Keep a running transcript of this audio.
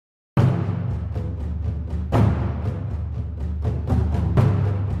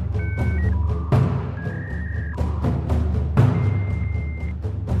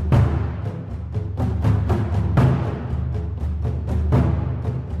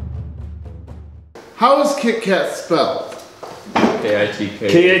How is Kit Kat spelled? K-I-T-K.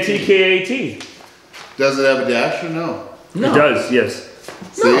 K-I-T-K-A-T. Does it have a dash or no? No. It does, yes.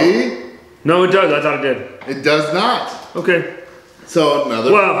 See? No, it does. I thought it did. It does not. Okay. So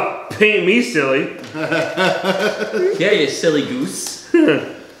another. Well, paint me silly. Yeah, you silly goose.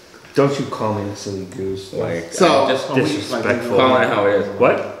 Don't you call me a silly goose. Like, so just disrespectful. calling it how it is.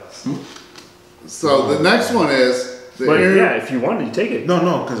 What? So the next one is. Well, yeah, if you wanted to take it.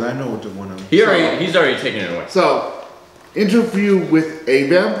 No, because I know what the one I'm. He's already taken it away. So, interview with a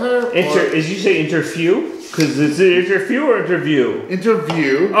vampire? Did you say interview? Because it's an interview or interview?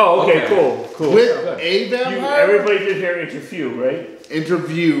 Interview. Oh, okay, cool. With a vampire? Everybody did hear interview, right?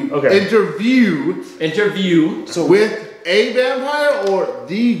 Interview. Okay. Interview. So with a vampire or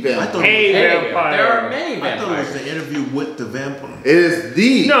the vampire? A vampire. There are many vampires. I thought it was the interview with the vampire. It is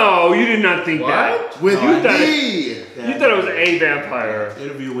the. No, you did not think that. With you the. You thought it was a vampire.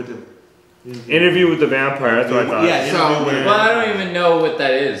 Interview with the. Interview with the vampire. That's what I thought. Yeah. Well, I don't even know what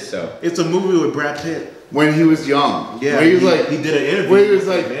that is. So it's a movie with Brad Pitt. When he was young. Yeah. Where he was like. He did an interview. Where he was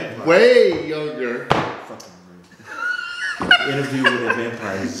like way younger. Interview with a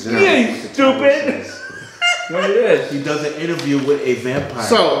vampire. Yeah, you stupid. what it is? He does an interview with a vampire.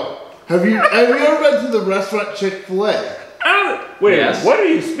 So, have you ever been to the restaurant Chick-fil-A? Wait, Yes. what are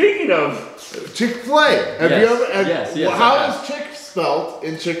you speaking of? Chick-fil-A. Have you ever? Yes, how is Chick spelled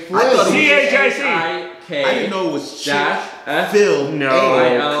in Chick-fil-A? C-H-I-C. I didn't know it was Chick. F. Phil. No,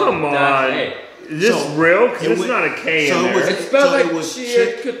 A-I-L come on. A. Is this real? Because it's was- not a K so in it there. was- It's spelled So like it was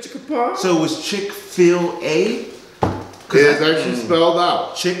So it was Chick-fil-A? It is actually spelled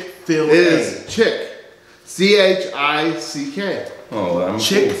out. Chick-fil-A. It is Chick. C-H-I-C-K. Oh, I'm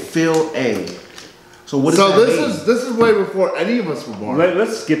Chick-fil-A. So what does So that this mean? is way before any of us were born.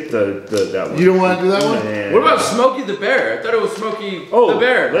 Let's skip that one. You don't want to do that one? Nah. What about Smokey the Bear? I thought it was Smokey the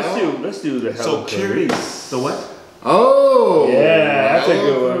Bear. Let's do the So Hello curious. The what? Oh. Yeah, that's a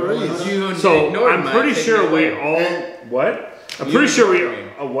Hello, good one. Clarice. You So ignored I'm mine, pretty taking sure it we away. all what? I'm You pretty sure we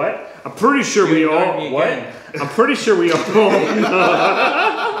ignored me. what? I'm pretty sure You we ignored all me what? again. I'm pretty sure we all What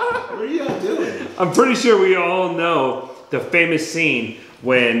are y'all doing? I'm pretty sure we all know the famous scene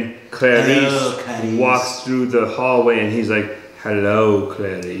when Clarice walks through the hallway and he's like, "Hello,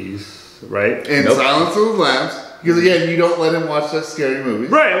 Clarice," right? In Silence of the Lambs. Because again, you don't let him watch that scary movies.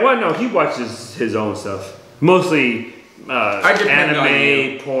 Right. Well, no, he watches his own stuff, mostly depend on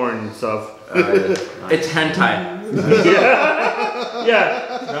anime, porn stuff. It's hentai.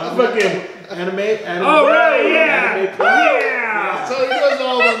 Yeah. Fucking. Anime? Oh right, yeah. Anime porn? Yeah. So he knows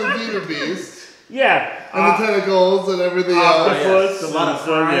all about the Diva Beast. Yeah. And the tentacles and everything else. Octopus. A lot of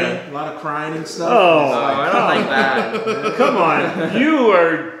crying. A lot of crying and stuff. Oh, I don't like that. come on. You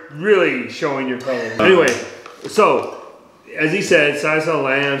are really showing your colors. Anyway, so, as he said, Silence of the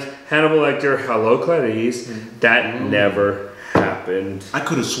Lambs, Hannibal Lecter, Hello, Clarice. That never happened. I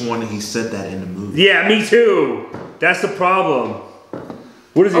could have sworn that he said that in the movie. Yeah, me too. That's the problem.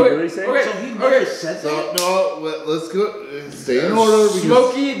 What does he really say? Okay. So he never said that? So, no, let's go. Stay in order. Because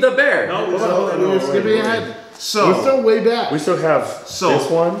Smokey the Bear. we're skipping ahead. So We're still way back. We still have this one.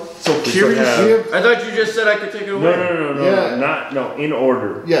 So We still Curious. have- I thought you just said I could take it away. Yeah. No, in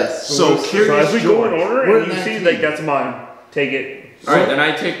order. Yes. So we're- Curious So as we go in George. order, We're and you at see 19. like that's mine. Take it. All right, then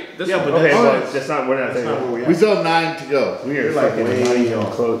I take this Yeah, one. but Okay, that's, well, that's not. We're not that's taking not it. where we we are. still have 9 to go. We are You're like fucking way not even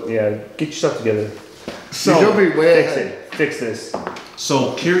off. close. Yeah, get your stuff together. So, you'll be way Fix ahead. it. Fix this.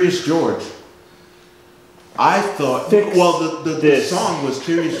 So Curious George. I thought, Fix the this. song was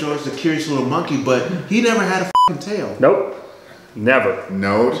Curious George, the Curious Little Monkey, but he never had a f***ing tail. Nope. Never.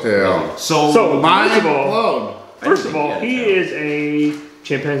 No tail. So, So Mind first of all, blown. first of all, he is a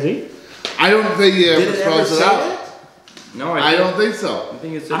chimpanzee. I don't think he ever did it ever spells it say out. that? No, I don't think so. I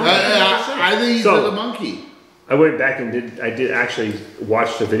think it's I think he's So- a monkey. I went back and did actually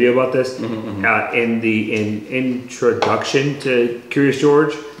watch the video about this in the introduction to Curious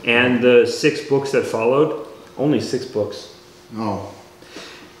George and the 6 books that followed. Only 6 books. No.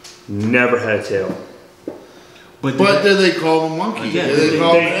 Never had a tail. But But they call him monkey? Yeah, Do they- they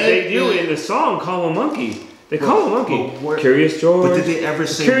call him They do in the song call him monkey. They call him monkey. but where- Curious George. But did they ever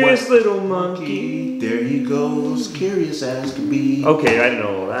say Curious what? little monkey. There he goes, curious as can be. Okay, I didn't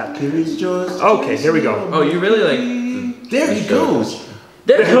know that. Curious George. Okay, here we go. little Oh, you really like monkey. There he goes.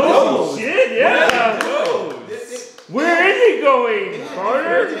 There he Oh goes. shit! Yeah. Where is he going,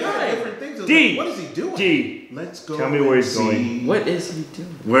 Carter? Different things. D. What is he doing? D. Let's go. Tell me where he's and going. see. What is he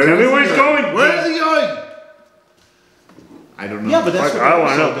doing? Tell me where he's going. Where is he going? I don't know. Yeah, but that's Fuck, what I they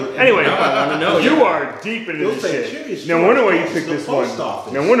want to also know. do. Anyway, I wanna know. you are deep into They'll this say shit. Curious No wonder why you George picked goes this to the one. post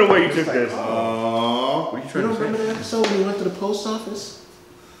office. No wonder why you took It's like, this. Oh. What are you You trying don't to say? remember the episode when we went to the post office?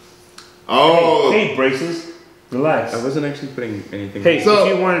 Oh. Hey, braces. Relax. I wasn't actually putting anything. Hey, So-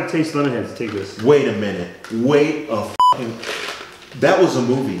 if you want to taste lemon heads, take this. Wait a minute. Wait a fucking. That was a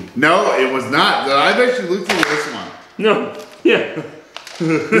movie. No, it was not. I've actually looked at this one. No. Yeah.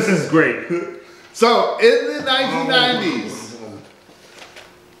 This is great. So, in the 1990s,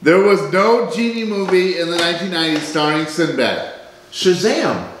 there was no genie movie in the 1990s starring Sinbad.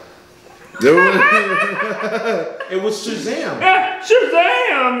 Shazam. There was, It was Shazam.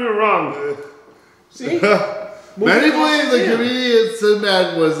 Shazam! You're wrong. See? many believe the comedian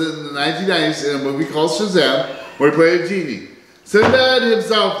Sinbad was in the 1990s in a movie called Shazam, where he played a genie. Sinbad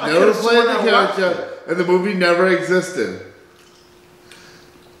himself never could've played sworn the I watched character, and the movie never existed.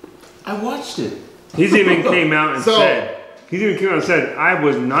 I watched it. He's even came out and So- said, I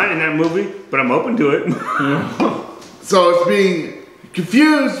was not in that movie, but I'm open to it. So it's being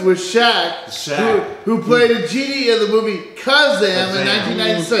confused with Shaq, Shaq. who played a genie in the movie Kazam in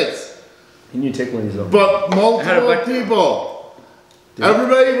 1996. Can you take one of these off? But I had a multiple black- people.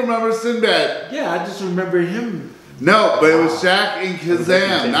 Everybody remembers Sinbad. Yeah, I just remember him. No, but it was Shaq in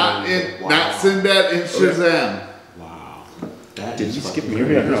Kazam, not Sinbad in Shazam. Wow. That Did is you skip fucking Mirror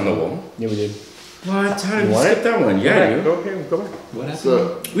crazy. Mirror on the Wall? Yeah, we did. What? How did we What? skip that one? Yeah, dude. Go ahead, go back. What happened?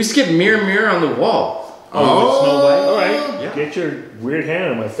 So, We skipped Mirror Mirror on the Wall. Oh, Snow White? All right, Yeah. get your weird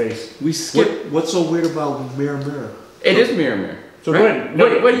hand on my face. We skipped. What's so weird about Mirror Mirror? It is Mirror Mirror. So right? go ahead. No,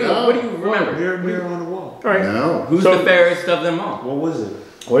 What do you no. what do you remember? Mirror Mirror on the wall. All right. no. Who's So- the fairest of them all? What was it?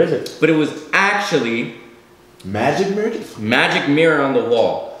 What is it? But it was actually Magic Mirror? Magic Mirror on the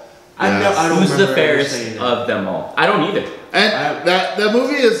Wall. Yes. I don't Who's the remember ever fairest saying that. of them all? I don't either. And that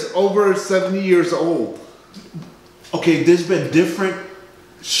movie is over 70 years old. Okay, there's been different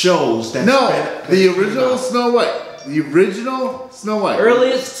shows that. No, the original Snow White. The original Snow White.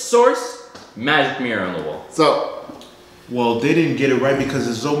 Earliest source, Magic Mirror on the Wall. So, Well, they didn't get it right because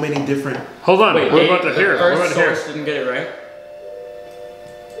there's so many different. Hold on. Wait, We're about to the hear it. We're about first to hear it. source didn't get it right? I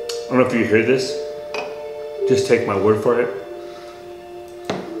don't know if you hear this. Just take my word for it.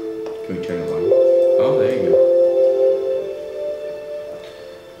 Can we turn the volume? Oh, there you go.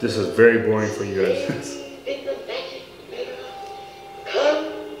 This is very boring for you guys. In the magic mirror, come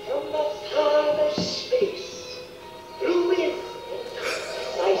from the farthest space, through wind,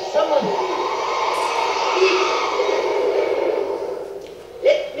 I summon thee. Speak.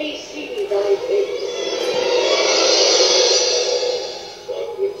 Let me see thy face.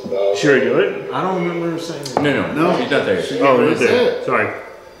 Should I do it? I don't remember saying that. No, No. she's not there. Oh, That's right there. it. Sorry.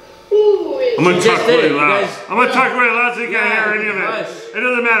 Who is I'm gonna You talk just did really it, you loud. guys. I'm gonna talk really loud so you can't Yeah, hear any of gosh. it. It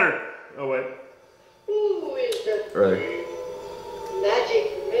doesn't matter. Oh wait. who is the Earlier.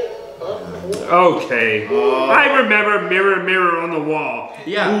 magic mirror of the world? Okay. I remember Mirror Mirror on the Wall.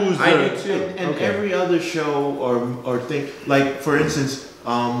 Yeah, Who's I the- do too. And Okay. every other show or thing, like for instance,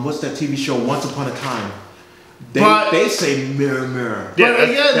 what's that TV show? Once Upon a Time. But- They say Mirror Mirror. Yeah, but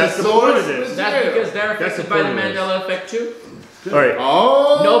again, that's the the point source of this. was That's there. because they're That's affected the by the point of this. Mandela Effect too. All right.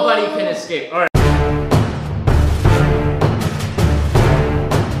 Oh. Nobody can escape. All right.